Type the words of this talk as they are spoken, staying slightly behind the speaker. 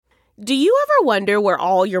Do you ever wonder where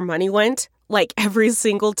all your money went? Like every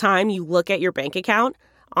single time you look at your bank account?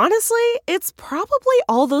 Honestly, it's probably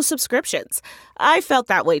all those subscriptions. I felt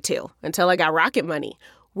that way too, until I got Rocket Money.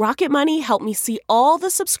 Rocket Money helped me see all the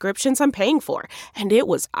subscriptions I'm paying for, and it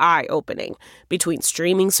was eye-opening. Between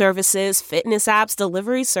streaming services, fitness apps,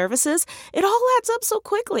 delivery services, it all adds up so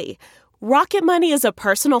quickly. Rocket Money is a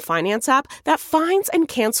personal finance app that finds and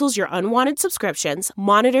cancels your unwanted subscriptions,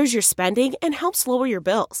 monitors your spending, and helps lower your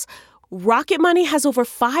bills. Rocket Money has over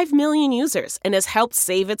 5 million users and has helped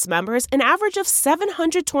save its members an average of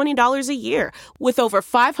 $720 a year, with over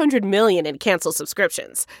 500 million in canceled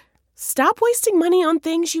subscriptions. Stop wasting money on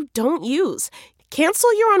things you don't use.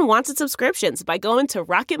 Cancel your unwanted subscriptions by going to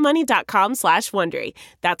rocketmoney.com/Wondery.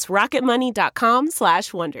 That's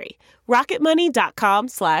rocketmoney.com/Wondery.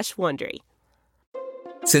 rocketmoney.com/Wondery.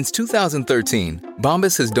 Since 2013,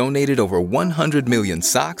 Bombas has donated over 100 million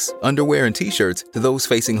socks, underwear, and T-shirts to those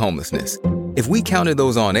facing homelessness. If we counted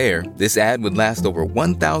those on air, this ad would last over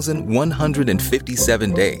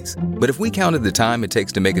 1,157 days. But if we counted the time it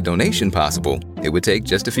takes to make a donation possible, it would take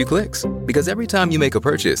just a few clicks. Because every time you make a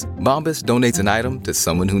purchase, Bombas donates an item to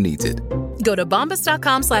someone who needs it. Go to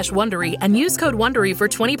bombas.com/Wondery and use code WONDERY for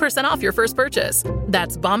 20% off your first purchase.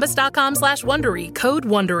 That's bombas.com/Wondery, code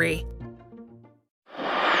WONDERY.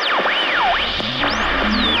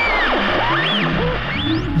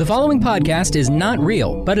 The following podcast is not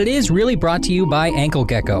real, but it is really brought to you by Ankle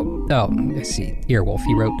Gecko. Oh, I see. Earwolf,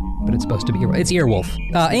 he wrote, but it's supposed to be Earwolf. It's Earwolf.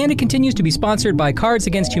 And it continues to be sponsored by Cards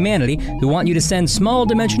Against Humanity, who want you to send small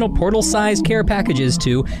dimensional portal-sized care packages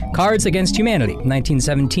to Cards Against Humanity,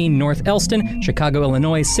 1917 North Elston, Chicago,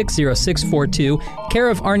 Illinois, 60642, care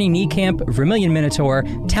of Arnie Niekamp, Vermilion Minotaur,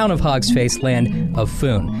 Town of Hog's Face, land of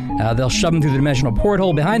Foon. They'll shove them through the dimensional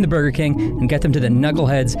porthole behind the Burger King and get them to the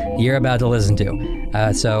knuckleheads you're about to listen to.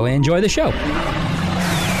 So enjoy the show.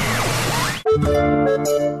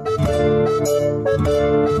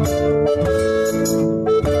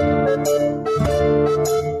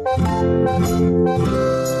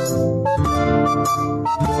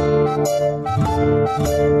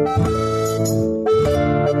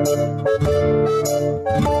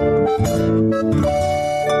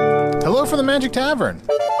 Hello from the Magic Tavern,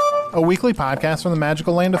 a weekly podcast from the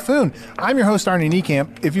magical land of Foon. I'm your host, Arnie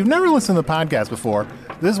Niekamp. If you've never listened to the podcast before,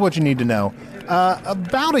 this is what you need to know.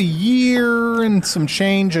 About a year and some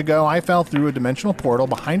change ago, I fell through a dimensional portal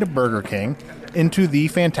behind a Burger King into the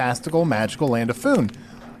fantastical, magical land of Foon.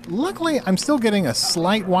 Luckily, I'm still getting a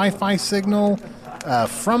slight Wi-Fi signal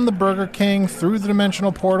from the Burger King through the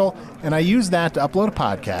dimensional portal, and I use that to upload a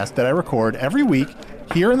podcast that I record every week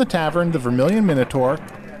here in the tavern, the Vermilion Minotaur,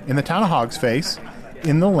 in the town of Hog's Face,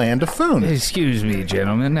 in the land of Foon. Excuse me,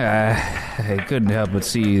 gentlemen. I couldn't help but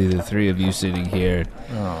see the three of you sitting here.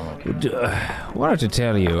 Wanted to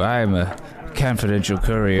tell you, I'm a confidential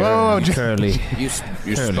courier. Curly. You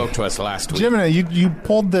spoke to us last week. Jiminy, you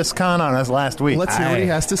pulled this con on us last week. Let's hear what he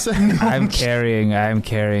has to say. I'm carrying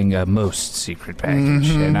a most secret package,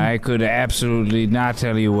 and I could absolutely not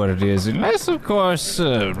tell you what it is, unless, of course,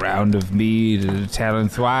 a round of mead, a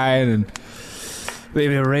talent wine, and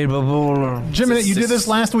maybe a rainbow bowl. Jiminy, you did this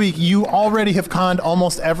last week. You already have conned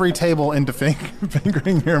almost every table into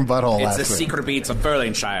fingering your butthole last week. It's the secret beats of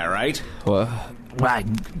Berlingshire, right? Well, my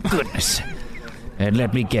goodness. And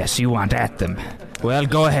let me guess, you want at them. Well,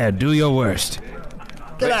 go ahead, do your worst.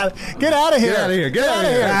 Get out of here. Get out of here.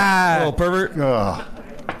 Little pervert. Oh,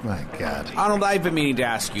 my God. Arnold, I've been meaning to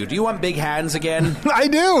ask you, do you want big hands again? I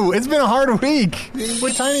do. It's been a hard week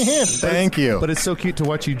with tiny hands. Thank you. But it's so cute to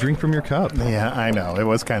watch you drink from your cup. Yeah, I know. It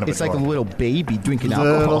was kind of It's like a little baby drinking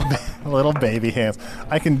little, alcohol. little baby hands.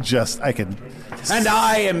 I can. And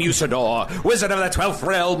I am Usador, wizard of the 12th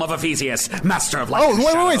realm of Ephesius, master of light.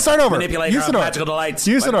 Oh, wait, start over. Manipulator Usador. of magical delights.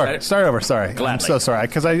 Usador, start over, sorry. Gladly. I'm so sorry,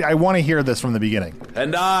 because I want to hear this from the beginning.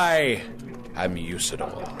 And I am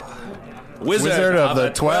Usador, Wizard of the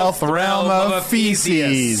 12th realm of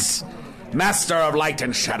Ephesius, master of light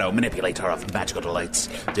and shadow, manipulator of magical delights,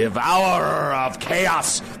 devourer of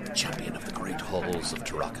chaos, champion of the great halls of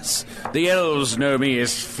Tarakas. The elves know me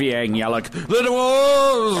as Fiang Yalak, the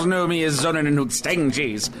dwarves know me as Zonin and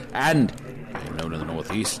Hugstengis, and I am known in the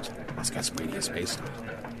northeast as Gasperia Space.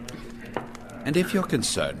 And if you're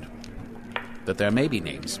concerned that there may be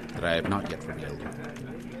names that I have not yet revealed,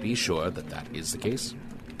 be sure that that is the case.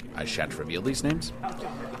 I shan't reveal these names.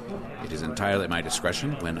 It is entirely at my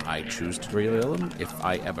discretion when I choose to reveal them, if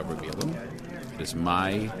I ever reveal them. It is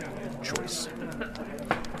my choice.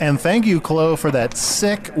 And thank you, Chloe, for that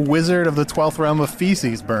sick Wizard of the 12th Realm of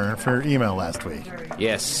Feces burn for your email last week.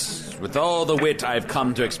 Yes, with all the wit I've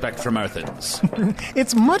come to expect from Earthens.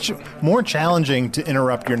 It's much more challenging to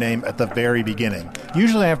interrupt your name at the very beginning.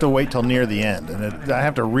 Usually I have to wait till near the end, and I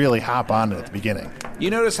have to really hop on it at the beginning. You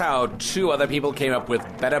notice how 2 other people came up with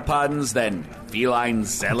better puns than feline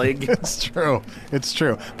Zelig? It's true. It's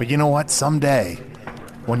true. But you know what? Someday,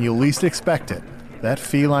 when you least expect it, that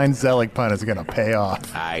feline Zelig pun is going to pay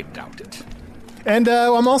off. I doubt it. And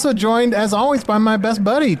I'm also joined, as always, by my best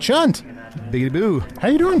buddy, Chunt. Biggity boo. How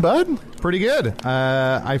you doing, bud? Pretty good.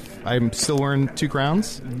 I'm still wearing 2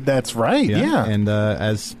 crowns. That's right, yeah. And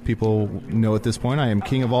as people know at this point, I am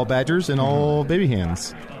king of all badgers and all baby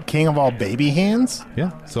hands. King of all baby hands?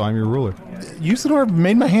 Yeah, so I'm your ruler. Usador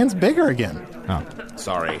made my hands bigger again. Oh,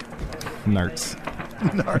 Sorry. narts.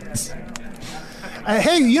 Nards.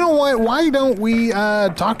 Hey, you know what? Why don't we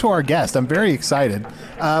talk to our guest? I'm very excited.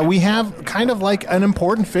 We have kind of like an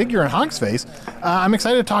important figure in Hogsface. I'm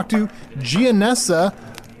excited to talk to Gianessa.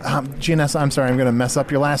 Gianessa, I'm sorry, I'm going to mess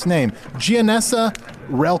up your last name. Gianessa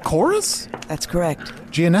Relcoris? That's correct.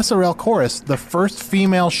 Gianessa Relcoris, the first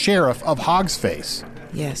female sheriff of Hogsface.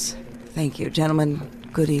 Yes. Thank you, gentlemen.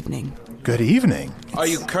 Good evening. Good evening. Are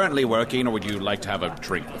you currently working, or would you like to have a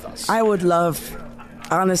drink with us? I would love,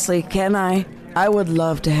 honestly, can I? I would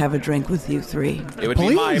love to have a drink with you 3. It would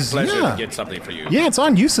be my Please, pleasure yeah. to get something for you. Yeah, it's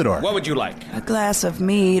on Usador. What would you like? A glass of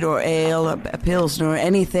mead or ale, a pilsner, or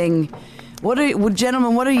anything.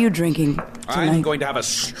 Gentlemen, what are you drinking tonight? I'm going to have a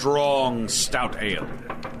strong stout ale.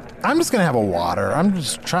 I'm just going to have a water.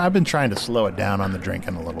 I've been trying to slow it down on the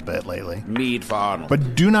drinking a little bit lately. Mead for Arnold.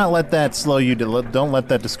 But do not let that slow you. Don't let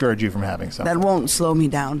that discourage you from having something. That won't slow me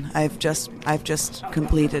down. I've just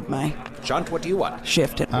completed my Chunt, what do you want?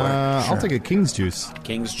 shift at work. I'll take a king's juice.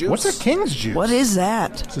 King's juice? What's a king's juice? What is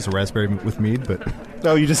that? It's just a raspberry with mead, but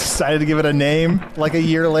Oh, you just decided to give it a name like a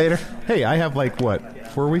year later? hey, I have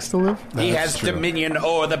 4 weeks to live? He has dominion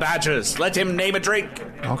o'er the badgers. Let him name a drink.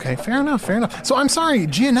 Okay, fair enough. So I'm sorry,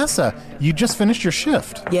 Gianessa, you just finished your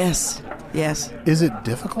shift. Yes. Is it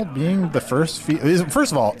difficult being the first...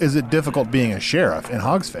 First of all, is it difficult being a sheriff in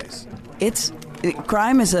Hogsface?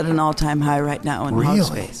 Crime is at an all-time high right now in Really?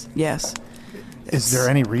 Hogsface. Yes. Is there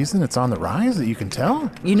any reason it's on the rise that you can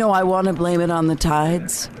tell? You know, I want to blame it on the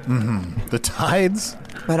tides, The tides?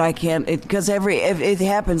 but I can't, because it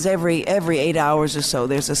happens every 8 hours or so.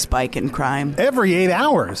 There's a spike in crime. Every 8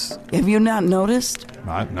 hours. Have you not noticed?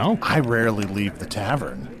 No. I rarely leave the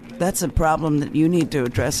tavern. That's a problem that you need to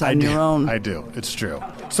address on your own. I do. It's true.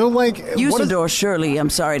 So, what is... Usador, surely, I'm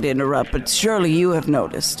sorry to interrupt, but surely you have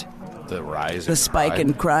noticed The rise the of spike crime?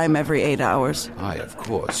 in crime every 8 hours. Aye, of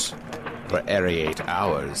course. For every 8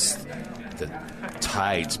 hours, the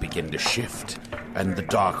tides begin to shift, and the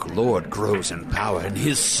Dark Lord grows in power, and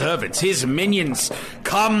his servants, his minions,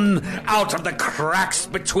 come out of the cracks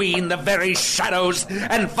between the very shadows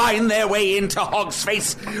and find their way into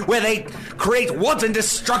Hogsface, where they create wanton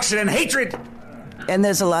destruction and hatred. And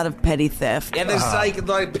there's a lot of petty theft. And there's like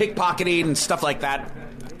pickpocketing and stuff like that.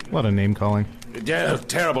 A lot of name calling. Yeah,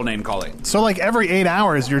 terrible name calling. So, every 8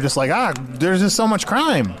 hours, you're just there's just so much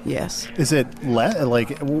crime. Yes. Is it,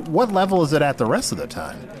 what level is it at the rest of the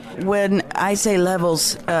time? When I say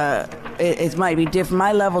levels, it might be different.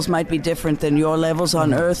 My levels might be different than your levels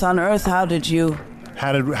on Earth. On Earth, how did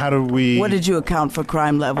we... What did you account for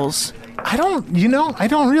crime levels? I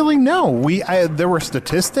don't really know. There were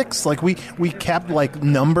statistics, we kept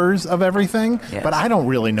numbers of everything, Yes. but I don't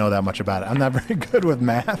really know that much about it. I'm not very good with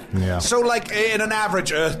math. Yeah. So, in an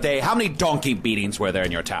average Earth day, how many donkey beatings were there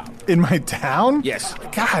in your town? In my town? Yes.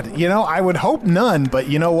 God, I would hope none, but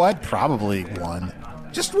you know what? Probably one.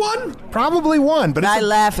 Just one? Probably one, but I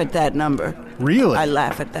laugh at that number. Really? I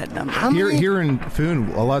laugh at that number. How many? Here in Foon,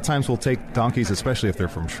 a lot of times we'll take donkeys, especially if they're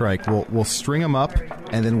from Shrike. We'll string them up,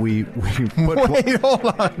 and then we put... Wait, hold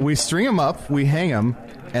on. We string them up, we hang them,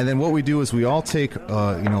 and then what we do is we all take,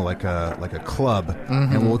 like a club,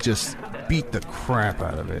 and we'll just beat the crap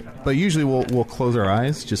out of it. But usually we'll close our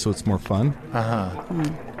eyes just so it's more fun.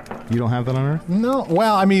 You don't have that on Earth? No.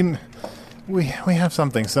 Well, I mean, we have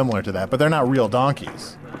something similar to that, but they're not real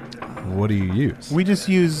donkeys. What do you use? We just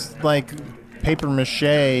use paper mache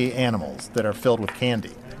animals that are filled with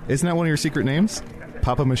candy. Isn't that one of your secret names?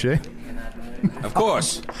 Papa Mache? Of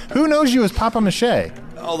course. Who knows you as Papa Mache?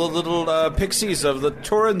 All the little pixies of the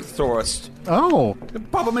Turin Forest. Oh.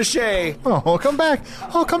 Papa Mache. Oh, come back.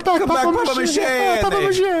 Oh, come back, Papa Mache. Oh, Papa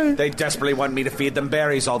Mache. They desperately want me to feed them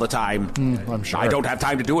berries all the time. I'm sure. I don't have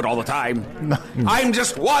time to do it all the time. I'm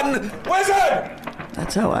just one wizard!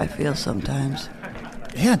 That's how I feel sometimes.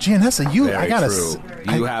 Yeah, Gianessa, Very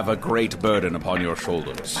true. You have a great burden upon your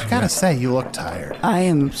shoulders. I gotta say, you look tired. I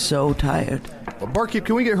am so tired. Well, Barkeep,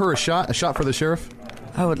 can we get her a shot for the sheriff?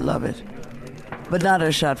 I would love it. But not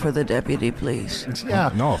a shot for the deputy, please.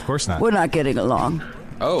 Yeah. No, of course not. We're not getting along.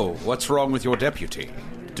 Oh, what's wrong with your deputy?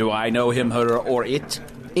 Do I know him, her, or it?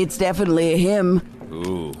 It's definitely him.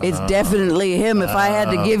 Ooh. It's definitely him. If I had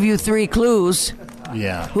to give you 3 clues,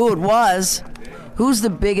 Yeah. who it was, who's the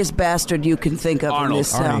biggest bastard you can think of in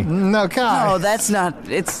this town? No, God. No, that's not.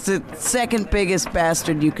 It's the second biggest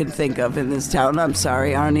bastard you can think of in this town. I'm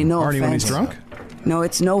sorry, Arnie. No Arnie offense. when he's drunk? No,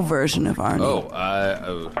 it's no version of Arnie.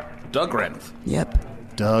 Oh, Doug Renth. Yep.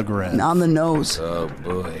 Doug Renth. On the nose. Oh,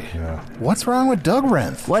 boy. What's wrong with Doug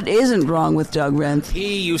Renth? What isn't wrong with Doug Renth?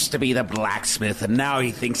 He used to be the blacksmith, and now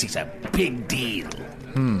he thinks he's a big deal.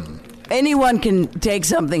 Anyone can take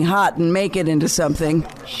something hot and make it into something.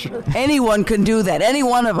 Sure. Anyone can do that. Any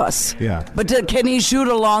one of us. Yeah. But can he shoot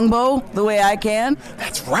a longbow the way I can?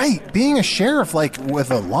 That's right. Being a sheriff, like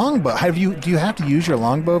with a longbow, do you have to use your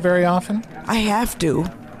longbow very often? I have to.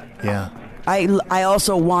 Yeah. I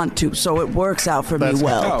also want to, so it works out for me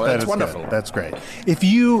well. Oh, that's is wonderful. Good. That's great. If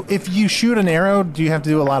you shoot an arrow, do you have to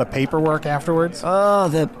do a lot of paperwork afterwards? Oh,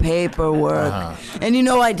 the paperwork. And you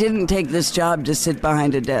know, I didn't take this job to sit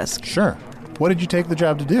behind a desk. Sure. What did you take the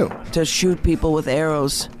job to do? To shoot people with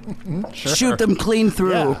arrows. Sure. Shoot them clean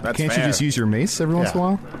through. Yeah, That's Can't fair. you just use your mace every once in a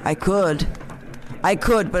while? I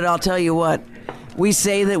could, but I'll tell you what. We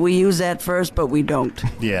say that we use that first, but we don't.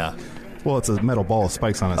 Yeah. Well, it's a metal ball with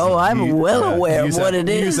spikes on it. Oh, I'm well aware of what it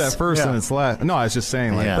You is. use that first and it's last. No, I was just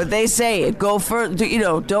saying, like, Yeah. But they say go first.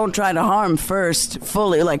 Don't try to harm first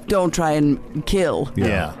fully. Like, don't try and kill.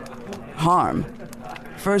 Yeah. Harm.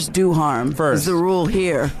 First, do harm. First. Is the rule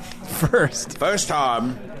here. First. First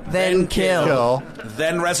harm, Then kill. Kill.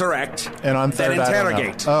 then resurrect, And on third, then I don't know.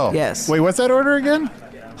 interrogate. Oh. Yes. Wait, what's that order again?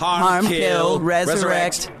 Harm, kill,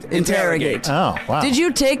 resurrect, interrogate. Oh, wow. Did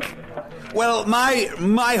you take... Well,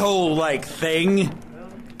 my whole thing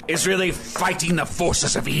is really fighting the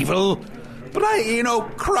forces of evil. But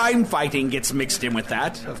crime fighting gets mixed in with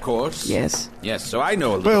that, of course. Yes. Yes, so I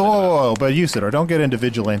know a Wait, little whoa, but Usador, don't get into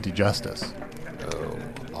vigilante justice.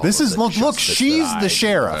 This is, look, she's the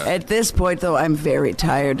sheriff. At this point, though, I'm very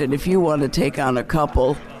tired, and if you want to take on a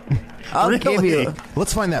couple, I'll give Really? you...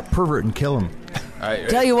 let's find that pervert and kill him.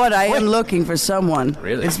 Tell you what, I am looking for someone.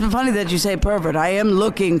 Really? It's funny that you say pervert. I am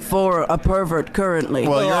looking for a pervert currently.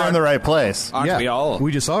 Well, you're in the right place. Aren't we all?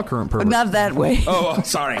 We just saw a current pervert. But not that way. Oh,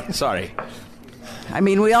 sorry. I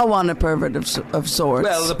mean, we all want a pervert of sorts.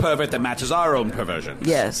 Well, the pervert that matches our own perversion.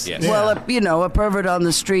 Yes. Yes. Well, a pervert on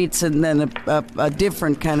the streets and then a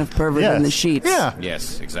different kind of pervert in the sheets. Yeah.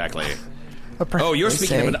 Yes, exactly. Oh, you're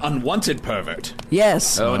speaking of an unwanted pervert.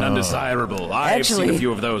 Yes. Oh, an undesirable. I've seen Actually- a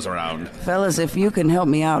few of those around. Fellas, if you can help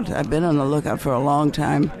me out, I've been on the lookout for a long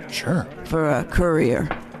time Sure. for a courier.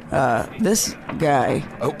 This guy,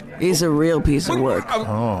 he's a real piece of work.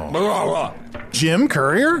 Jim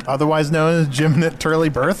Courier, otherwise known as Jim Turley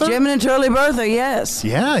Bertha? Jim and Turley Bertha, yes.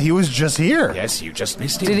 Yeah, he was just here. Yes, you just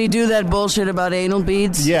missed him. Did he do that bullshit about anal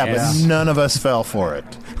beads? Yeah, Yes. but none of us fell for it.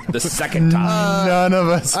 The second time. None of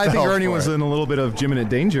us I think fell Ernie for was it. in a little bit of imminent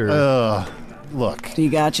danger. Look. He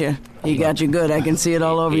got you. He got you good. I can see it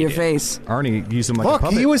all over your did. face. Arnie used him like a Look,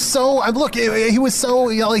 puppet. he was so. He was so.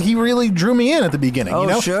 He really drew me in at the beginning. Oh, you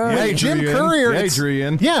know? sure. With Yeah, he Jim drew you in. Courier. Yeah, he it's- drew you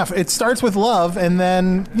in. Yeah, it starts with love, and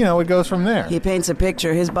then it goes from there. He paints a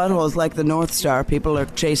picture. His butthole is like the North Star. People are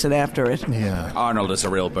chasing after it. Yeah. Arnold is a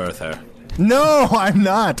real birther. No, I'm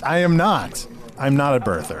not. I am not. I'm not a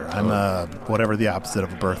birther. I'm a whatever the opposite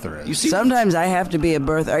of a birther is. You see, Sometimes I have to be a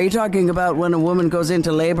birth. Are you talking about when a woman goes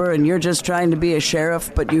into labor and you're just trying to be a sheriff,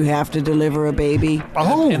 but you have to deliver a baby?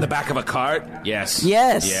 Oh, in the back of a cart? Yes.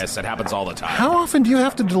 Yes. Yes, that happens all the time. how often do you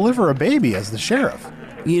have to deliver a baby as the sheriff?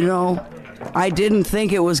 You know, I didn't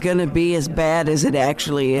think it was going to be as bad as it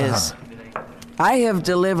actually is. I have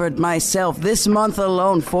delivered myself this month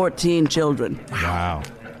alone 14 children. Wow.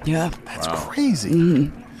 Yeah. That's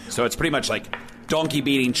crazy. So it's pretty much like donkey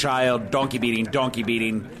beating child, donkey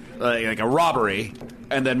beating, like a robbery,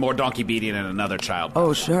 and then more donkey beating and another child.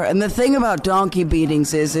 Oh, sure. And the thing about donkey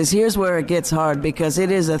beatings is here's where it gets hard because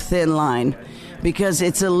it is a thin line. Because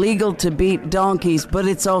it's illegal to beat donkeys, but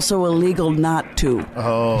it's also illegal not to.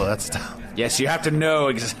 Oh, that's tough. Yes, you have to know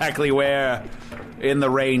exactly where in the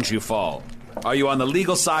range you fall. Are you on the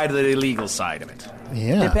legal side or the illegal side of it?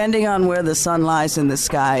 Yeah. Depending on where the sun lies in the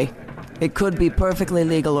sky, it could be perfectly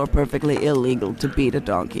legal or perfectly illegal to beat a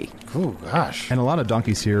donkey. Oh gosh. And a lot of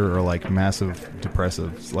donkeys here are like massive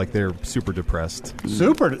depressives. Like they're super depressed.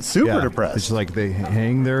 Super Yeah. depressed. It's just like they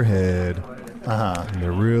hang their head. And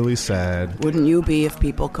they're really sad. Wouldn't you be if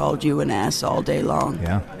people called you an ass all day long?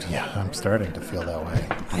 Yeah. Yeah, I'm starting to feel that way.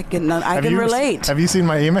 I can Have you relate. Have you seen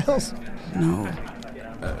my emails? No.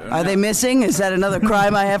 Are they missing? Is that another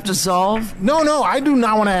crime I have to solve? No, I do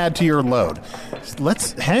not want to add to your load.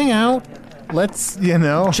 Let's hang out. Let's,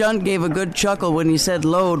 Chunt gave a good chuckle when you said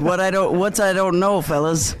load. What's I don't know,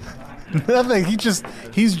 fellas? Nothing.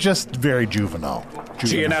 He's just very juvenile.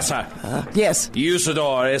 Gianessa. Yes.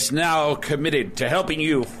 Usador is now committed to helping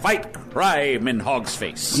you fight crime in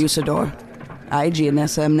Hogsface. Usador, I,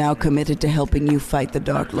 Gianessa, am now committed to helping you fight the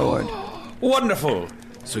Dark Lord. Wonderful.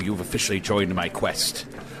 So you've officially joined my quest.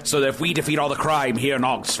 So that if we defeat all the crime here in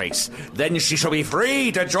Hogsface, then she shall be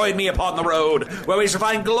free to join me upon the road, where we shall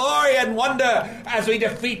find glory and wonder as we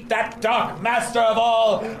defeat that dark master of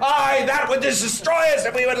all. Aye, that would destroy us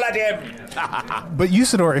if we would let him. But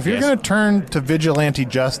Usador, if you're going to turn to vigilante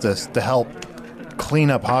justice to help clean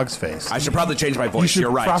up Hogsface, I should probably change my voice. You're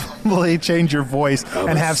right. Probably change your voice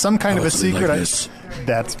and have some kind of a secret.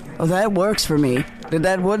 That works for me.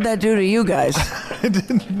 What'd that do to you guys?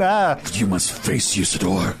 Nah. You must face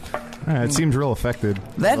Usador. It seems real affected.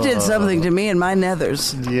 That did something to me in my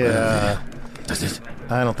nethers. Yeah. Does it?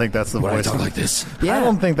 I don't think that's the voice. I talk like this? Yeah. I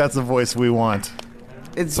don't think that's the voice we want.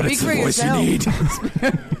 Speak for yourself. You need.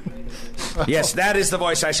 yourself. Yes, that is the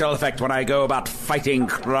voice I shall affect when I go about fighting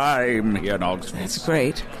crime here in Hogsface. That's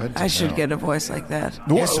great. I should get a voice like that.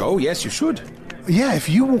 Yes, yes, you should. Yeah, if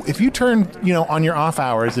you turn, on your off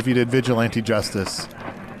hours, if you did vigilante justice,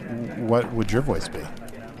 what would your voice be?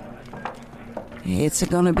 It's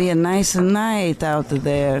going to be a nice night out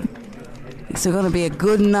there. It's going to be a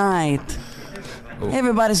good night.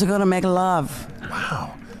 Everybody's going to make love.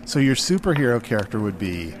 Wow. So your superhero character would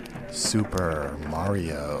be Super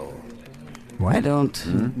Mario. What? I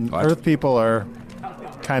don't. Earth people are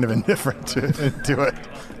kind of indifferent to it.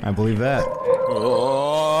 I believe that.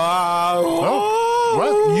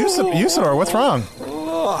 What? Usador, what's wrong?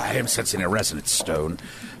 I am sensing a resonance stone.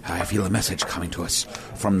 I feel a message coming to us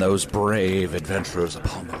from those brave adventurers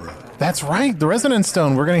upon the road. That's right, the resonance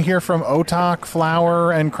stone. We're going to hear from Otak,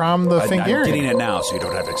 Flower, and Crom the Fingarian. I'm getting it now, so you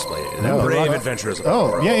don't have to explain it. The brave adventurers upon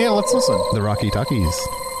the road. Yeah, let's listen. The Rocky Talkies.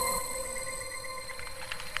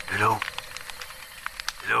 Hello?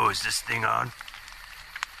 Hello, is this thing on?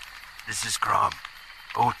 This is Crom.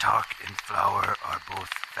 Otak and Flower are both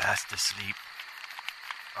fast asleep.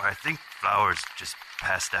 Or I think Flower's just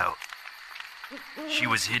passed out. She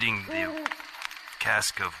was hitting the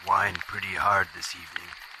cask of wine pretty hard this evening.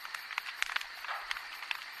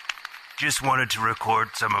 Just wanted to record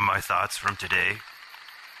some of my thoughts from today.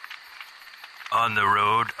 On the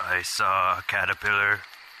road, I saw a caterpillar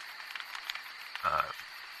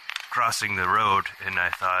crossing the road, and I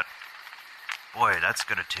thought, boy, that's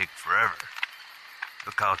gonna take forever.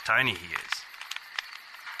 Look how tiny he is.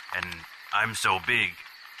 And I'm so big.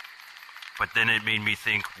 But then it made me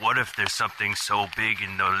think, what if there's something so big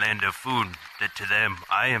in the land of Foon that to them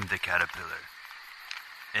I am the caterpillar?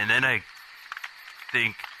 And then I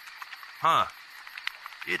think,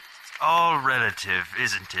 it's all relative,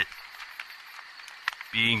 isn't it?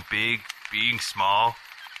 Being big, being small.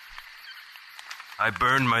 I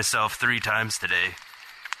burned myself 3 times today.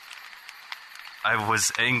 I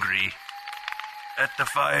was angry at the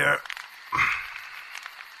fire.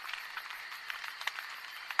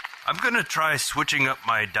 I'm gonna try switching up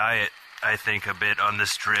my diet, I think, a bit on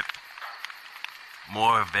this trip.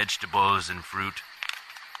 More vegetables and fruit.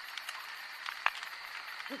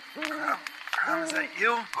 Is that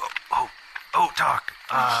you? Talk.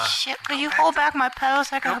 Shit, will you hold back my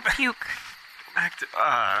pedals? I gotta puke. Back to,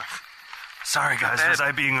 sorry guys, was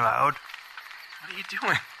I being loud? What are you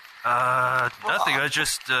doing? Nothing. I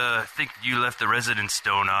just, think you left the resonance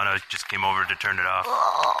stone on. I just came over to turn it off.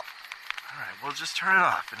 Alright, well, just turn it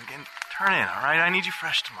off and again, turn in, alright? I need you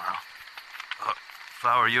fresh tomorrow.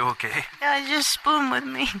 Flower, you okay? Yeah, just spoon with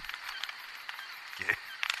me. Okay.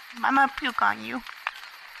 I might puke on you.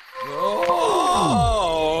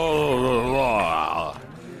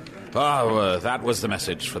 That was the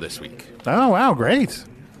message for this week. Oh, wow, great.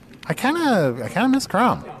 I kind of miss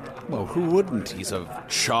Crom. Well, who wouldn't? He's a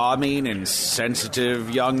charming and sensitive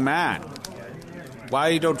young man.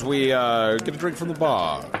 Why don't we get a drink from the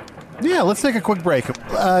bar? Yeah, let's take a quick break.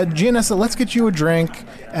 Gianessa, let's get you a drink.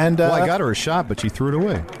 And well, I got her a shot, but she threw it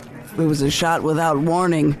away. It was a shot without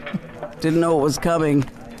warning. Didn't know it was coming.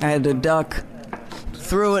 I had to duck.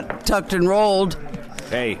 Threw it, tucked and rolled.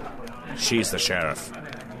 Hey, she's the sheriff.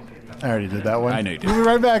 I already did that one. I know you did. We'll be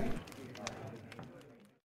right back.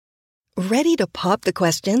 Ready to pop the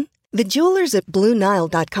question? The jewelers at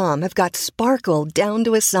BlueNile.com have got sparkle down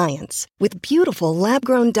to a science with beautiful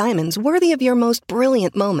lab-grown diamonds worthy of your most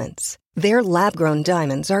brilliant moments. Their lab-grown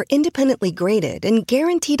diamonds are independently graded and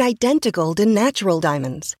guaranteed identical to natural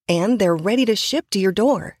diamonds, and they're ready to ship to your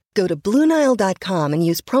door. Go to BlueNile.com and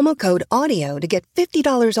use promo code AUDIO to get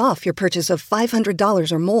 $50 off your purchase of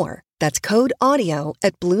 $500 or more. That's code AUDIO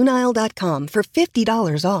at BlueNile.com for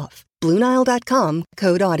 $50 off. BlueNile.com,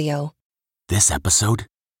 code AUDIO. This episode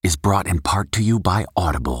is brought in part to you by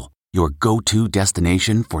Audible, your go-to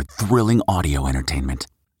destination for thrilling audio entertainment.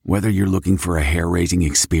 Whether you're looking for a hair-raising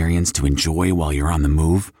experience to enjoy while you're on the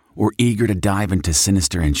move or eager to dive into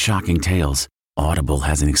sinister and shocking tales, Audible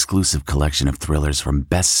has an exclusive collection of thrillers from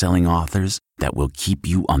best-selling authors that will keep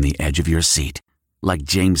you on the edge of your seat. Like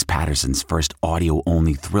James Patterson's first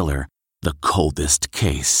audio-only thriller, The Coldest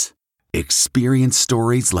Case. Experience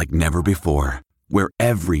stories like never before, where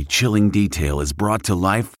every chilling detail is brought to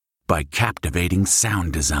life by captivating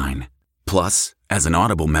sound design. Plus, as an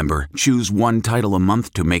Audible member, choose one title a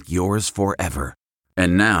month to make yours forever.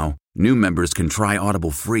 And now, new members can try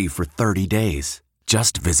Audible free for 30 days.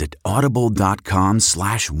 Just visit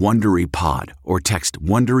audible.com/WonderyPod or text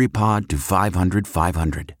WonderyPod to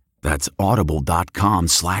 500-500. That's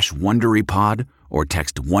audible.com/WonderyPod or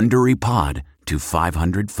text WonderyPod to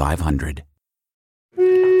 500-500.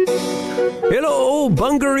 Hello,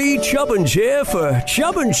 Bungaree Chubbins here for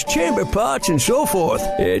Chubbins Chamber Pots and so forth.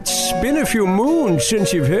 It's been a few moons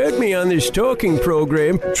since you've heard me on this talking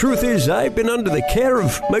program. Truth is, I've been under the care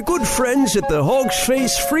of my good friends at the Hog's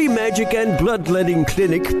Face Free Magic and Bloodletting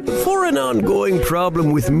Clinic for an ongoing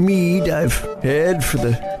problem with mead I've had for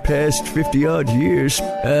the past 50-odd years.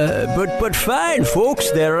 But fine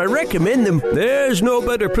folks there, I recommend them. There's no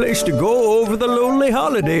better place to go over the lonely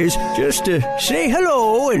holidays. Just to say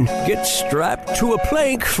hello and get strapped to a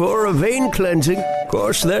plank for a vein cleansing. Of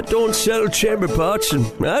course, that don't sell chamber pots, and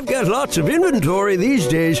I've got lots of inventory these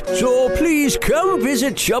days. So please come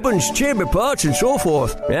visit Chubbins Chamber Pots and so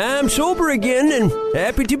forth. I'm sober again and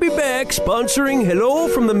happy to be back sponsoring Hello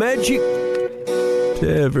from the Magic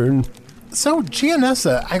Tavern. So,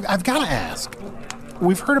 Gianessa, I've got to ask.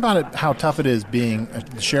 We've heard about it, how tough it is being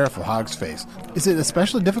the sheriff of Hog's Face. Is it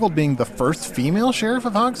especially difficult being the first female sheriff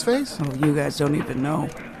of Hog's Face? Oh, you guys don't even know.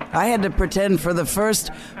 I had to pretend for the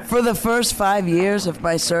first 5 years of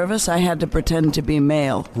my service, I had to pretend to be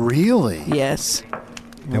male. Really? Yes.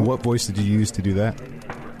 And what voice did you use to do that?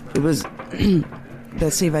 It was...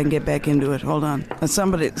 Let's see if I can get back into it. Hold on.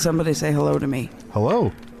 Somebody say hello to me.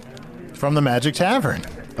 Hello. From the Magic Tavern.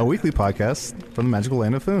 A weekly podcast from the magical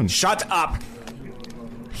land of Foon. Shut up!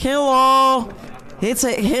 Hello. It's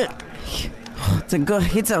a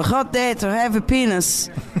hot day to have a penis.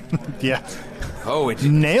 Yeah. Oh, it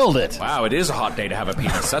nailed it. Wow, it is a hot day to have a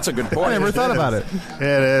penis. That's a good point. I never thought about it. It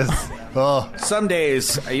is. Oh. Some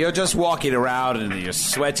days you're just walking around and you're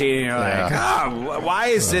sweating and you're like, why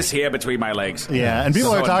is this here between my legs? Yeah, and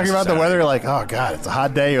people are talking about the weather like, oh, God, it's a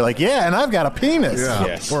hot day. You're like, yeah, and I've got a penis. Yeah.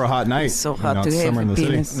 Yes. Or a hot night. It's so hot to have summer a in the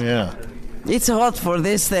penis. city. Yeah. It's hot for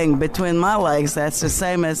this thing between my legs. That's the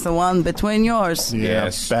same as the one between yours. Yeah,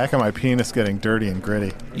 Yes. back of my penis getting dirty and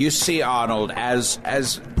gritty. You see, Arnold, as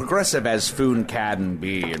progressive as Foon can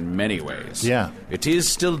be in many ways, it is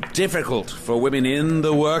still difficult for women in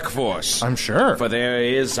the workforce. I'm sure. For there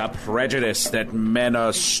is a prejudice that men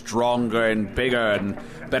are stronger and bigger and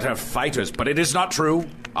better fighters, but it is not true.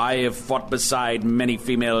 I have fought beside many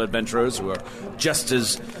female adventurers who are just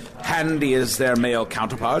as handy as their male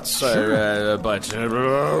counterparts. But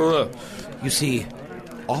you see,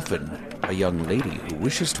 often a young lady who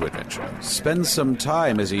wishes to adventure spends some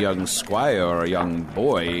time as a young squire or a young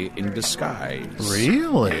boy in disguise.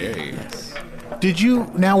 Really? Yes. Did you,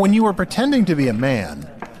 now when you were pretending to be a man,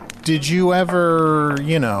 did you ever,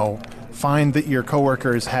 find that your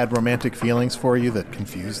coworkers had romantic feelings for you that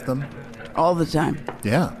confused them? All the time.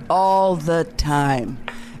 Yeah. All the time.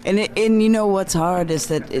 And you know what's hard is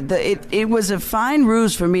that it was a fine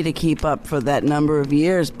ruse for me to keep up for that number of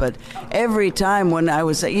years, but every time when I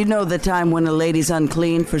was, the time when a lady's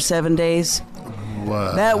unclean for 7 days?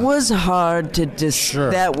 That was hard to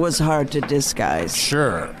That was hard to disguise.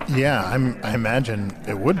 Sure. Yeah, I imagine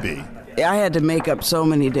it would be. I had to make up so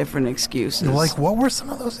many different excuses. Like, what were some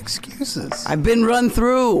of those excuses? I've been run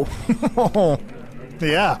through.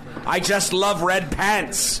 Yeah. I just love red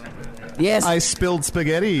pants. Yes. I spilled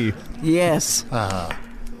spaghetti. Yes.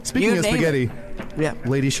 Speaking of spaghetti, yeah.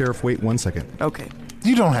 Lady Sheriff, wait 1 second. Okay.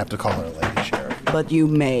 You don't have to call her Lady Sheriff. But you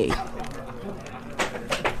may.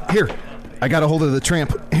 Here, I got a hold of the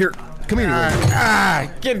tramp. Here, come here.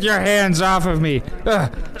 Get your hands off of me.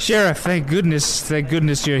 Sheriff, thank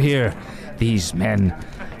goodness you're here. These men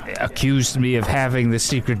accused me of having the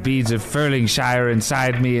secret beads of Furlingshire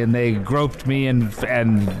inside me, and they groped me and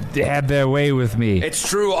had their way with me. It's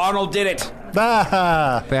true, Arnold did it.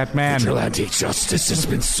 That man. Vigilante justice has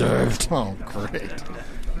been served. Oh, great.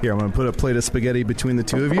 Here, I'm going to put a plate of spaghetti between the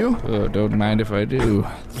two of you. Oh, don't mind if I do.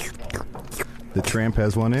 The tramp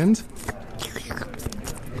has one end.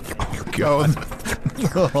 Go.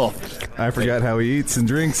 I forgot how he eats and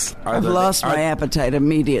drinks. I've lost my appetite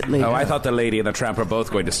immediately. Oh, I thought the lady and the tramp were both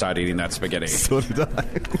going to start eating that spaghetti. So did I.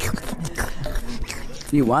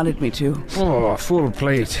 You wanted me to. Oh, a full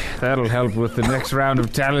plate. That'll help with the next round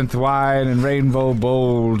of talent wine and rainbow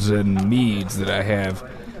bowls and meads that I have.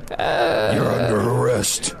 You're under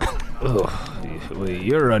arrest.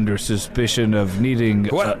 You're under suspicion of needing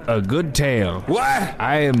a good tale. What?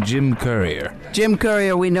 I am Jim Courier. Jim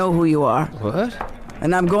Courier, we know who you are. What?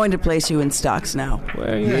 And I'm going to place you in stocks now.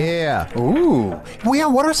 Well, yeah. Ooh. Well, yeah,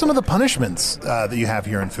 what are some of the punishments that you have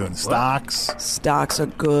here in Foon? Stocks? Stocks are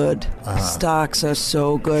good. Stocks are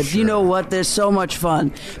so good. Sure. You know what? They're so much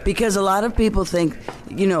fun. Because a lot of people think,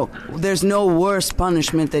 there's no worse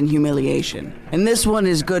punishment than humiliation. And this one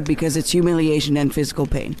is good because it's humiliation and physical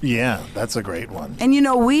pain. Yeah, that's a great one. And,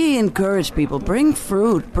 we encourage people, bring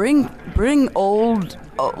fruit, bring old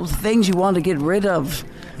things you want to get rid of.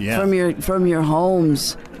 Yeah. From your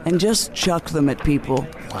homes, and just chuck them at people.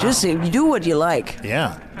 Wow. Just do what you like.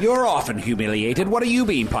 Yeah. You're often humiliated. What are you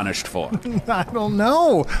being punished for? I don't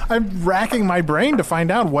know. I'm racking my brain to find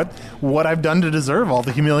out what I've done to deserve all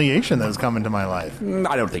the humiliation that has come into my life.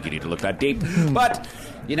 I don't think you need to look that deep. But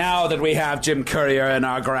now that we have Jim Courier in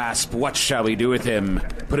our grasp, what shall we do with him?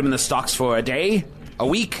 Put him in the stocks for a day? A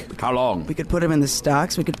week? How long? We could put him in the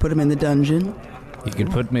stocks. We could put him in the dungeon. You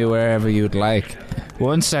can put me wherever you'd like.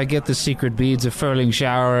 Once I get the secret beads of Furling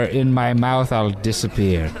Shower in my mouth, I'll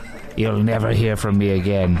disappear. You'll never hear from me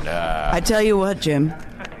again. I tell you what, Jim.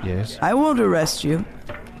 Yes? I won't arrest you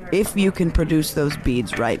if you can produce those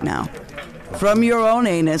beads right now. From your own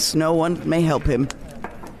anus, no one may help him.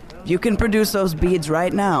 If you can produce those beads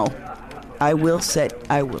right now, I will set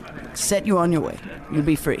you on your way. You'll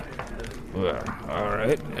be free. Well, all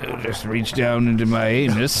right. I'll just reach down into my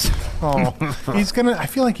anus. Oh, I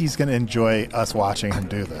feel like he's gonna enjoy us watching him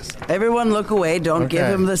do this. Everyone look away. Don't give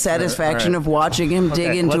him the satisfaction of watching him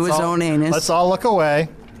dig into his own anus. Let's all look away.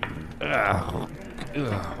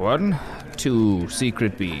 1, 2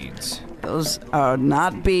 secret beads. Those are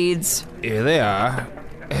not beads. Here they are.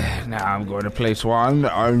 Now I'm going to place one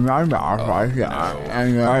on my mouth right here.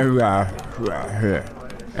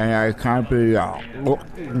 And I can't be...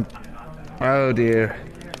 Oh, dear.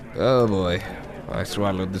 Oh, boy. I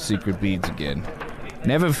swallowed the secret beads again.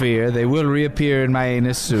 Never fear, they will reappear in my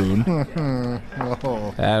anus soon.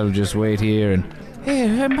 I'll just wait here and...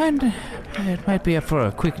 It might be up for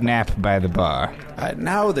a quick nap by the bar.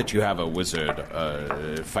 Now that you have a wizard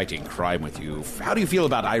fighting crime with you, how do you feel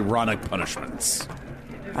about ironic punishments?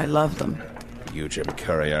 I love them. You, Jim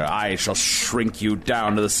Courier, I shall shrink you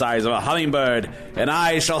down to the size of a hummingbird, and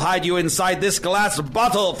I shall hide you inside this glass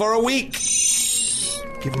bottle for a week.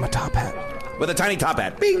 Give him a top hat. With a tiny top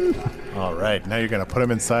hat. Bing! All right, now you're going to put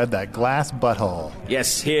him inside that glass butthole.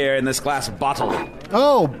 Yes, here in this glass bottle.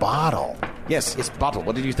 Oh, bottle. Yes, it's bottle.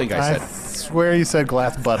 What did you think I said? I swear you said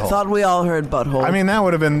glass butthole. I thought we all heard butthole. I mean, that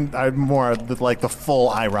would have been more like the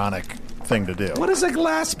full ironic thing to do. What is a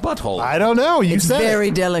glass butthole? I don't know. It's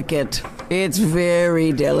very delicate. It's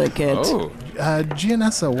very delicate. Oh.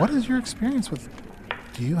 Gianessa, what is your experience with...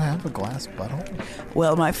 Do you have a glass butthole?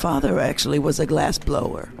 Well, my father actually was a glass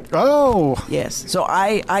blower. Oh! Yes. So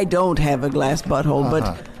I don't have a glass butthole,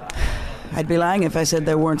 but I'd be lying if I said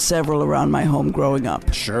there weren't several around my home growing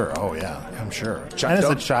up. Sure. Oh, yeah. I'm sure. And as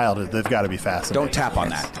a child, they've got to be fascinating. Don't tap on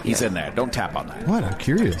that. He's in there. Don't tap on that. What? I'm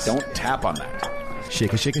curious. Don't tap on that.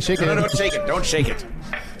 Shake it, shake it, shake it. No, don't shake it. Don't shake it.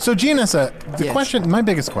 So, Gianessa, my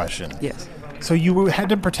biggest question. Yes. So you had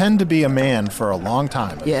to pretend to be a man for a long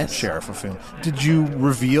time as yes. Sheriff of Foon. Did you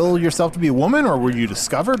reveal yourself to be a woman, or were you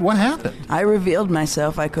discovered? What happened? I revealed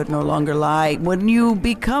myself. I could no longer lie. When you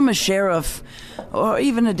become a sheriff, or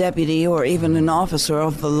even a deputy, or even an officer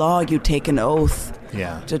of the law, you take an oath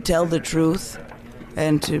to tell the truth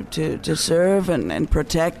and to serve and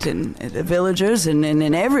protect the villagers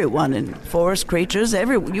and everyone, and forest creatures.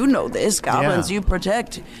 You know this. Goblins, you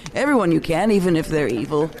protect everyone you can, even if they're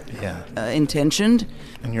evil intentioned.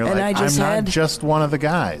 And you're like, I'm not just one of the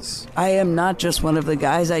guys. I am not just one of the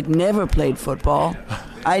guys. I'd never played football.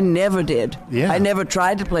 I never did. Yeah. I never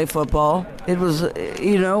tried to play football. It was,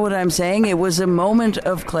 you know what I'm saying? It was a moment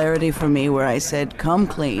of clarity for me where I said, come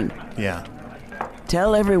clean. Yeah.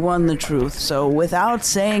 Tell everyone the truth. So without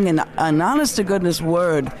saying an honest-to-goodness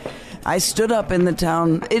word, I stood up in the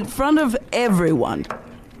town in front of everyone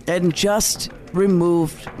and just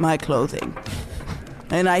removed my clothing.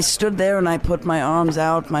 And I stood there and I put my arms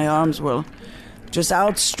out. My arms were just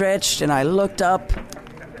outstretched, and I looked up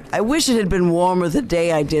I wish it had been warmer the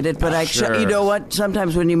day I did it, but you know what?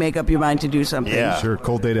 Sometimes when you make up your mind to do something. Yeah. Sure,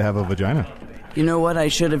 cold day to have a vagina. You know what? I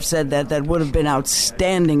should have said that. That would have been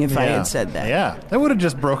outstanding if I had said that. Yeah, that would have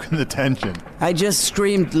just broken the tension. I just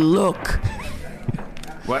screamed, look.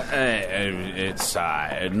 Well, it's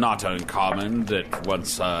not uncommon that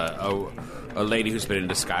once a lady who's been in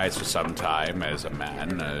disguise for some time as a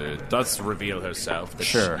man does reveal herself.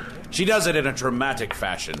 That she does it in a dramatic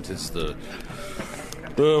fashion. It's the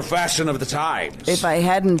fashion of the times. If I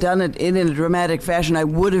hadn't done it in a dramatic fashion, I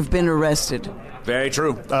would have been arrested. Very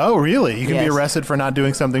true. Oh, really? You can be arrested for not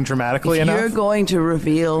doing something dramatically enough? If you're going to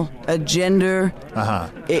reveal a gender,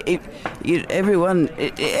 everyone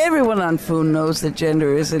on Foon knows that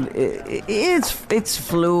gender isn't. It's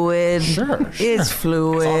fluid. Sure. It's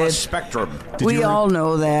fluid. It's on a spectrum. We all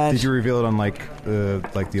know that. Did you reveal it on like the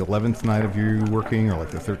 11th night of you working, or like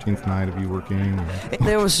the 13th night of you working?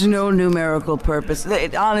 There was no numerical purpose.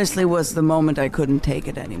 It honestly was the moment I couldn't take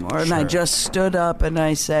it anymore, and I just stood up and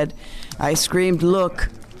I said, I screamed, "Look!"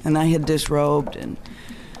 and I had disrobed. And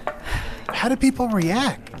how did people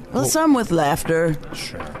react? Well, some with laughter.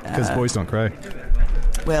 Sure. Because boys don't cry.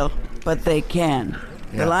 Well, but they can.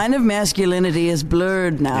 Yeah. The line of masculinity is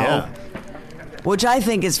blurred now, which I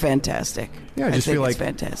think is fantastic. Yeah, I just feel like it's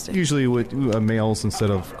fantastic. Usually with males,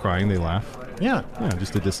 instead of crying, they laugh. Yeah. Yeah,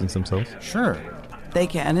 just to distance themselves. Sure. They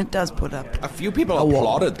can. It does put up. A few people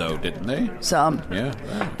applauded, though, didn't they? Some. Yeah.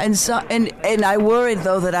 And I worried,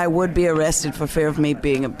 though, that I would be arrested for fear of me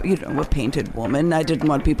being a painted woman. I didn't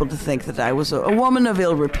want people to think that I was a woman of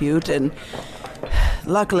ill repute, and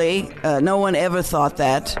luckily, no one ever thought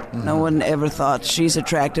that. Mm-hmm. No one ever thought she's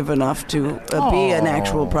attractive enough to be an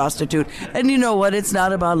actual prostitute. And you know what? It's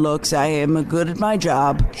not about looks. I am good at my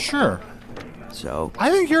job. Sure. So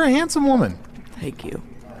I think you're a handsome woman. Thank you.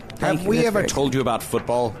 Have we ever told you about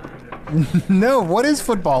football? No. What is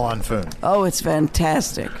football on Foon? Oh, it's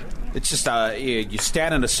fantastic. It's just you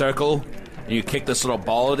stand in a circle and you kick this little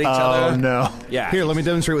ball at each other. Oh, no. Yeah. Here, let me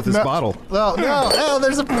demonstrate with this bottle. No. Oh,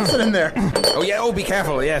 there's a person in there. Oh, yeah. Oh, be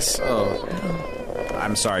careful. Yes. Oh.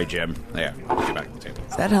 I'm sorry, Jim. There. I'll put you back at the table.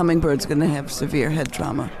 That hummingbird's going to have severe head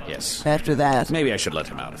trauma. Yes. After that. Maybe I should let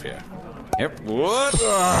him out of here. Yep. What?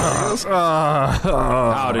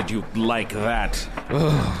 How did you like that?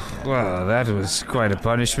 Well, that was quite a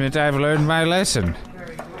punishment. I've learned my lesson.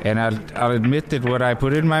 And I'll admit that what I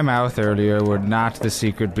put in my mouth earlier were not the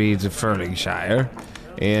secret beads of Furlingshire.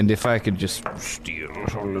 And if I could just steal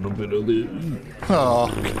a little bit of this.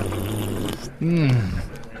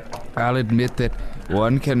 I'll admit that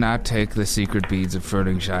one cannot take the secret beads of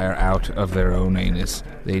Furlingshire out of their own anus.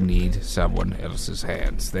 They need someone else's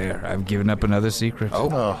hands. There, I've given up another secret.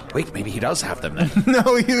 Oh. Wait, maybe he does have them then.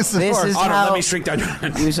 No, use the This is no, how let me shrink down your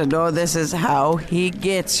hand. You said, no, this is how he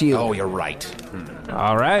gets you. Oh, you're right.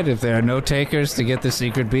 All right, if there are no takers to get the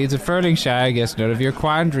secret beads of Furlingshire, I guess none of your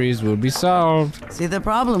quandaries will be solved. See, the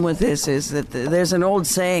problem with this is that there's an old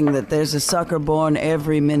saying that there's a sucker born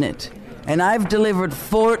every minute. And I've delivered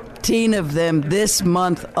 14 of them this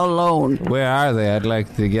month alone. Where are they? I'd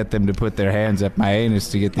like to get them to put their hands up my anus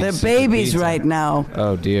to get these They're secret babies beads right now.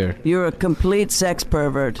 Oh, dear. You're a complete sex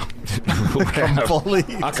pervert.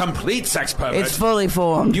 A complete sex pervert? It's fully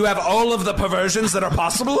formed. You have all of the perversions that are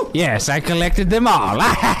possible? Yes, I collected them all.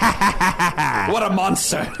 What a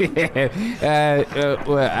monster.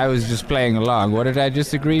 Well, I was just playing along. What did I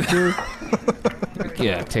just agree to?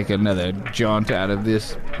 Yeah, take another jaunt out of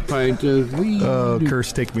this pint of weed. Oh,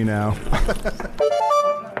 curse take me now.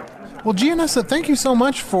 Well, Gianessa, thank you so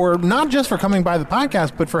much for not just for coming by the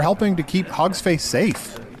podcast, but for helping to keep Hogsface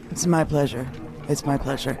safe. It's my pleasure. It's my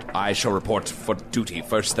pleasure. I shall report for duty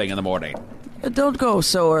first thing in the morning. Don't go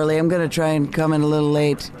so early. I'm going to try and come in a little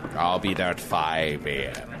late. I'll be there at 5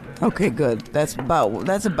 a.m. Okay, good. That's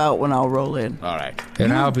about when I'll roll in. All right.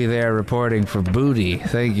 And I'll be there reporting for booty.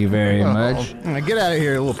 Thank you very much. Get out of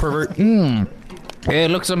here, little pervert. Hey,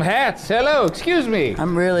 look, some hats. Hello, excuse me.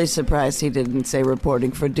 I'm really surprised he didn't say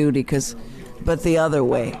reporting for duty, but the other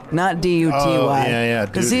way, not D-U-T-Y. Oh, yeah,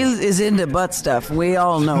 because he is into butt stuff. We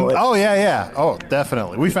all know it. Oh, yeah. Oh,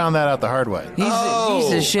 definitely. We found that out the hard way.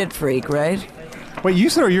 He's a shit freak, right? Wait,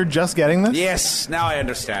 you're just getting this? Yes, now I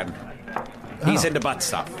understand. He's into butt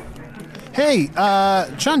stuff. Hey,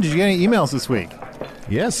 Sean, did you get any emails this week?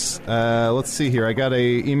 Yes. Let's see here. I got a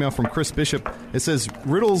email from Chris Bishop. It says,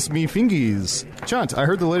 Riddles me fingies. Chunt, I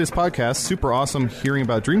heard the latest podcast. Super awesome hearing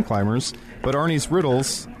about Dream Climbers. But Arnie's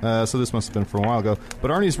Riddles, so this must have been from a while ago, but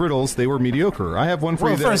Arnie's Riddles, they were mediocre. I have one for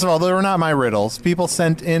you. First of all, they were not my riddles. People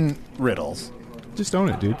sent in riddles. Just own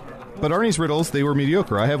it, dude. But Arnie's riddles, they were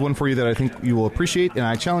mediocre. I have one for you that I think you will appreciate, and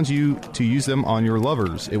I challenge you to use them on your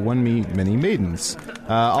lovers. It won me many maidens.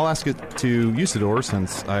 I'll ask it to Usador,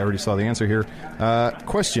 since I already saw the answer here.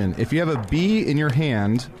 Question, if you have a bee in your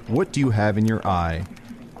hand, what do you have in your eye?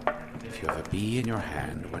 If you have a bee in your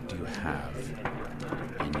hand, what do you have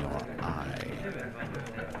in your eye?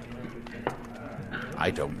 I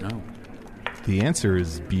don't know. The answer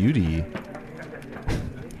is beauty.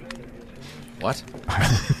 What?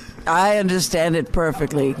 I understand it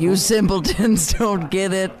perfectly. You simpletons don't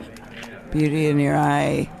get it. Beauty in your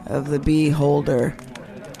eye of the beholder.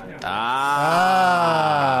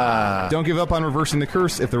 Don't give up on reversing the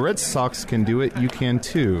curse. If the Red Sox can do it, you can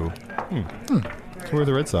too. Who are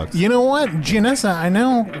the Red Sox? You know what, Gianessa, I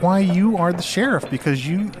know why you are the sheriff, because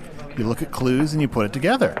you look at clues and you put it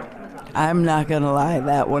together. I'm not going to lie,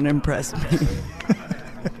 that one impressed me.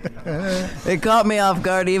 It caught me off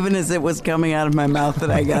guard even as it was coming out of my mouth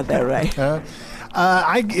that I got that right.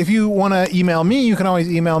 If you want to email me, you can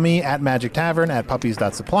always email me at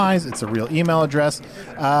magictavern@puppies.supplies. It's a real email address.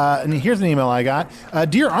 And here's an email I got.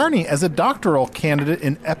 Dear Arnie, as a doctoral candidate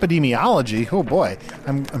in epidemiology, oh boy,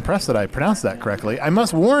 I'm impressed that I pronounced that correctly, I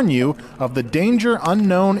must warn you of the danger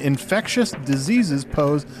unknown infectious diseases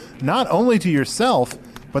pose not only to yourself,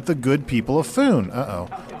 but the good people of Foon.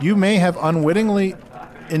 You may have unwittingly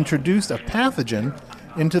introduced a pathogen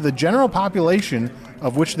into the general population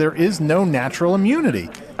of which there is no natural immunity.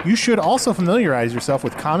 You should also familiarize yourself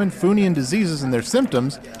with common Foonian diseases and their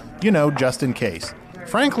symptoms, just in case.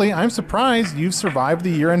 Frankly, I'm surprised you've survived the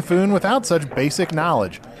year in Foon without such basic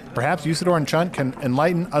knowledge. Perhaps Usador and Chunt can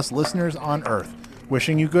enlighten us listeners on Earth.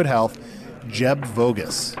 Wishing you good health, Jeb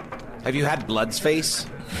Vogus. Have you had Blood's face?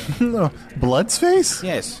 Blood's face?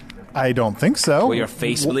 Yes. I don't think so. Where your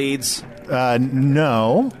face bleeds?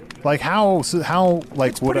 No. Like how it's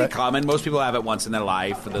pretty common. Most people have it once in their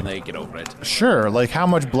life, and then they get over it. Sure. Like how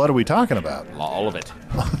much blood are we talking about? All of it.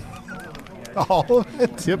 All of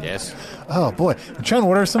it? Yep. Yes. Oh, boy. Chun,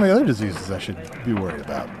 what are some of the other diseases I should be worried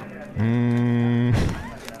about?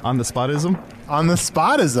 On the spotism? On the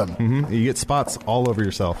spotism? Mm-hmm. You get spots all over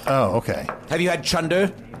yourself. Oh, okay. Have you had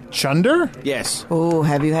chunder? Chunder? Yes. Oh,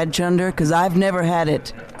 have you had chunder? Because I've never had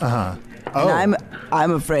it. Oh. And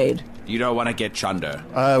I'm afraid. You don't want to get chunder.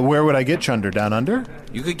 Where would I get chunder? Down under?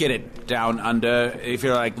 You could get it down under if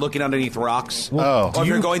you're looking underneath rocks. Or if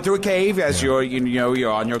you're going through a cave as you're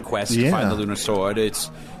on your quest to find the lunar sword.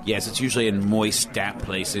 It's usually in moist, damp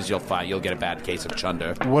places. You'll get a bad case of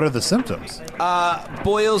chunder. What are the symptoms?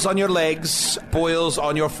 Boils on your legs, boils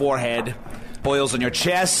on your forehead, boils on your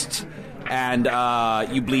chest, and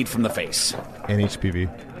you bleed from the face. And HPV.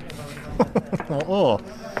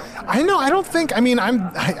 I know. I don't think. I mean,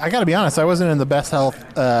 I got to be honest. I wasn't in the best health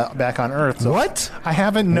back on Earth. So what? I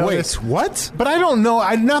haven't noticed. Wait, what? But I don't know.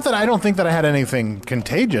 Not that I don't think that I had anything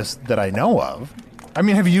contagious that I know of. I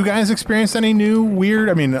mean, have you guys experienced any new weird?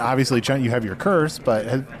 I mean, obviously, Chunt, you have your curse, but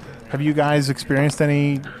have you guys experienced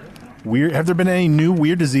any weird? Have there been any new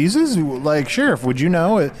weird diseases? Like, Sheriff, would you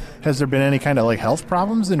know? Has there been any kind of health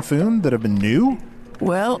problems in Foon that have been new?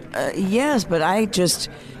 Well, yes, but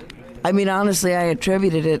honestly, I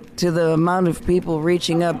attributed it to the amount of people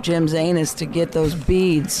reaching up Jim's anus to get those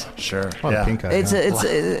beads. Sure. Yeah. Pink eye,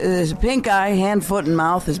 It's a pink eye, hand, foot, and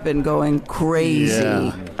mouth has been going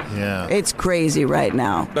crazy. Yeah. It's crazy right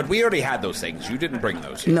now. But we already had those things. You didn't bring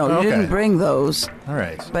those here. No, you didn't bring those. All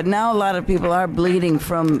right. But now a lot of people are bleeding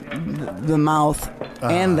from the mouth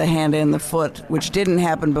and the hand and the foot, which didn't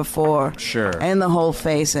happen before. Sure. And the whole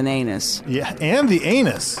face and anus. Yeah, and the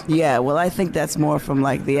anus. Yeah, well, I think that's more from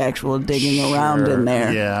the actual digging around in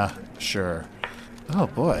there. Yeah, sure. Oh,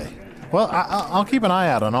 boy. Well, I'll keep an eye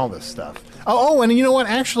out on all this stuff. Oh, and you know what?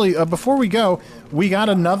 Actually, before we go, we got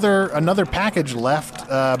another package left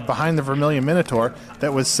behind the Vermilion Minotaur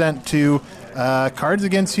that was sent to Cards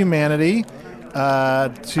Against Humanity,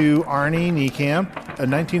 to Arnie Niekamp,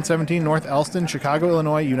 1917 North Elston, Chicago,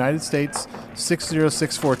 Illinois, United States,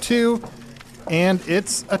 60642, and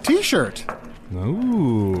it's a T-shirt.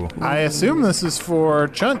 Ooh. I assume this is for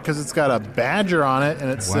Chunt because it's got a badger on it and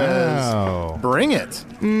it says, "Bring it."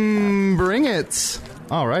 Bring it.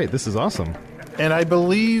 All right, this is awesome. And I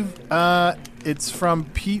believe it's from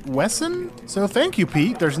Pete Wesson. So thank you,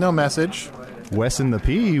 Pete. There's no message. Wesson the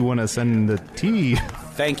P, you want to send the T.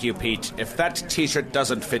 Thank you, Pete. If that T-shirt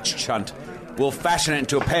doesn't fit Chunt, we'll fashion it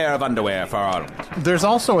into a pair of underwear for Arnold. There's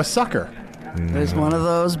also a sucker. There's one of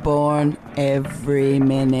those born every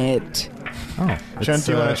minute. Oh, Chunt,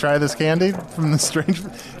 do you want to try this candy from the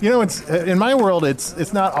stranger? You know, it's in my world,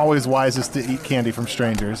 it's not always wisest to eat candy from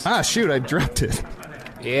strangers. Ah, shoot, I dropped it.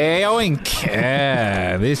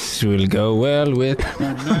 Yoink. This will go well with...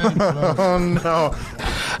 Oh, no.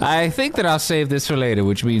 I think that I'll save this for later,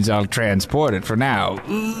 which means I'll transport it for now.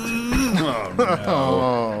 Oh,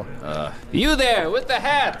 no. You there with the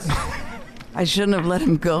hats! I shouldn't have let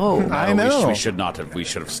him go. I know. We should not have. We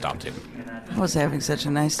should have stopped him. I was having such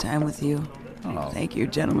a nice time with you. Oh. Thank you,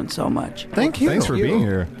 gentlemen, so much. Thank you. Thanks for being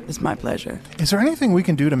here. It's my pleasure. Is there anything we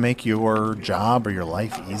can do to make your job or your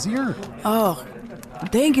life easier? Oh,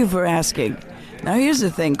 thank you for asking. Now, here's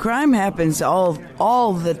the thing. Crime happens all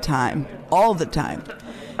the time. All the time.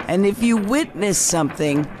 And if you witness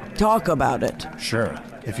something, talk about it. Sure.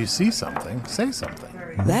 If you see something, say something.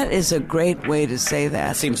 That is a great way to say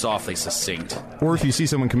that. Seems awfully succinct. Or if you see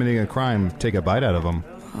someone committing a crime, take a bite out of them.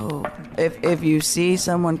 Oh, if you see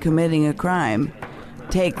someone committing a crime,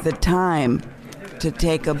 take the time to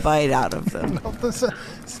take a bite out of them.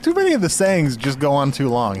 Too many of the sayings just go on too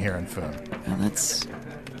long here in Foon. Well, that's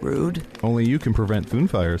rude. Only you can prevent Foon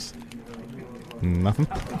fires. Nothing?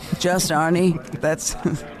 Just Arnie, that's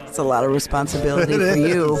a lot of responsibility for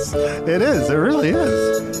you. It is. It really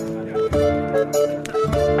is.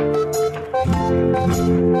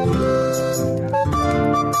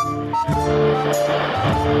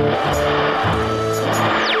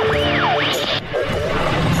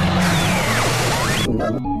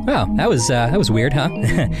 Oh, that was weird, huh?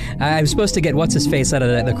 I was supposed to get what's-his-face out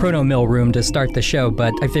of the Chrono Mill room to start the show,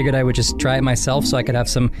 but I figured I would just try it myself so I could have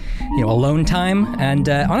some, alone time. And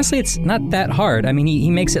honestly, it's not that hard. I mean,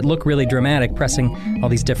 he makes it look really dramatic, pressing all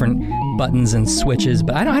these different buttons and switches,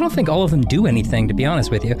 but I don't think all of them do anything, to be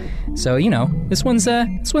honest with you. So, this one's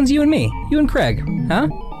you and me, you and Craig, huh?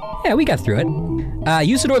 Yeah, we got through it.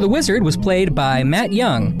 Usador the Wizard was played by Matt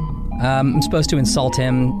Young. I'm supposed to insult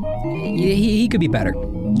him. He could be better.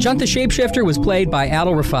 Chunt the Shapeshifter was played by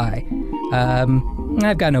Adil Rafai.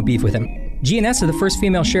 I've got no beef with him. Gianessa, the first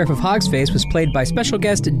female sheriff of Hogsface, was played by special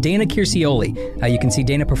guest Dana Kirsioli. You can see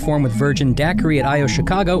Dana perform with Virgin Daiquiri at I.O.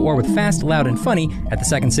 Chicago or with Fast, Loud, and Funny at the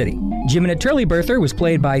Second City. Jiminit Turleybirther was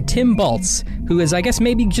played by Tim Baltz, who is, I guess,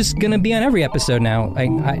 maybe just gonna be on every episode now.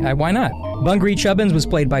 Why not? Bungry Chubbins was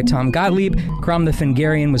played by Tom Gottlieb, Crom the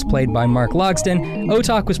Fingarian was played by Mark Logston,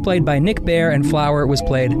 Otak was played by Nick Bear, and Flower was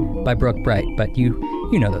played by Brooke Bright, but you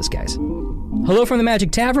know those guys. Hello from the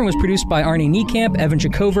Magic Tavern was produced by Arnie Niekamp, Evan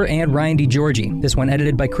Jacover, and Ryan DiGiorgi. This one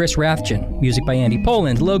edited by Chris Rathjen. Music by Andy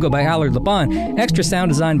Poland. Logo by Allard Laban. Extra sound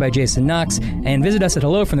design by Jason Knox. And visit us at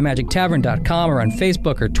hellofromthemagictavern.com or on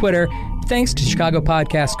Facebook or Twitter. Thanks to Chicago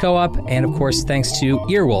Podcast Co-op, and of course thanks to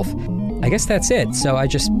Earwolf. I guess that's it. So I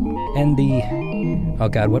just end the... Oh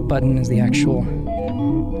god, what button is the actual...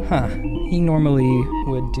 He normally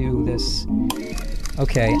would do this.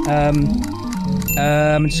 Okay,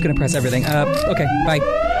 I'm just gonna press everything. Okay, bye.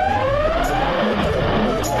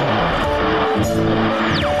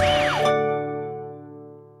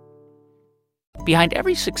 Behind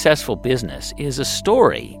every successful business is a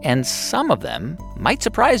story, and some of them might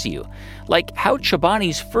surprise you. Like how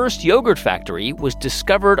Chobani's first yogurt factory was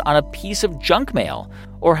discovered on a piece of junk mail,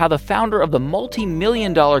 or how the founder of the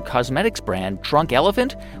multi-million-dollar cosmetics brand Drunk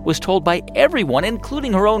Elephant was told by everyone,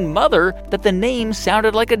 including her own mother, that the name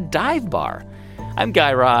sounded like a dive bar. I'm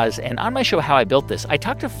Guy Raz, and on my show How I Built This, I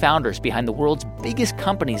talk to founders behind the world's biggest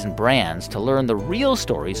companies and brands to learn the real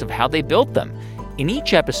stories of how they built them. In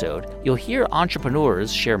each episode, you'll hear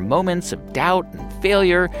entrepreneurs share moments of doubt and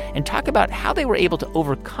failure and talk about how they were able to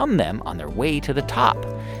overcome them on their way to the top.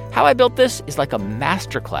 How I Built This is like a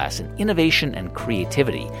masterclass in innovation and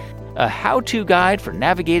creativity, a how-to guide for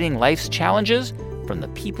navigating life's challenges from the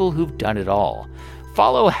people who've done it all.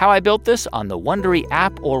 Follow How I Built This on the Wondery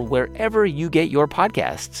app or wherever you get your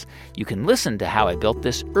podcasts. You can listen to How I Built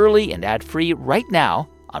This early and ad-free right now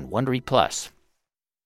on Wondery Plus.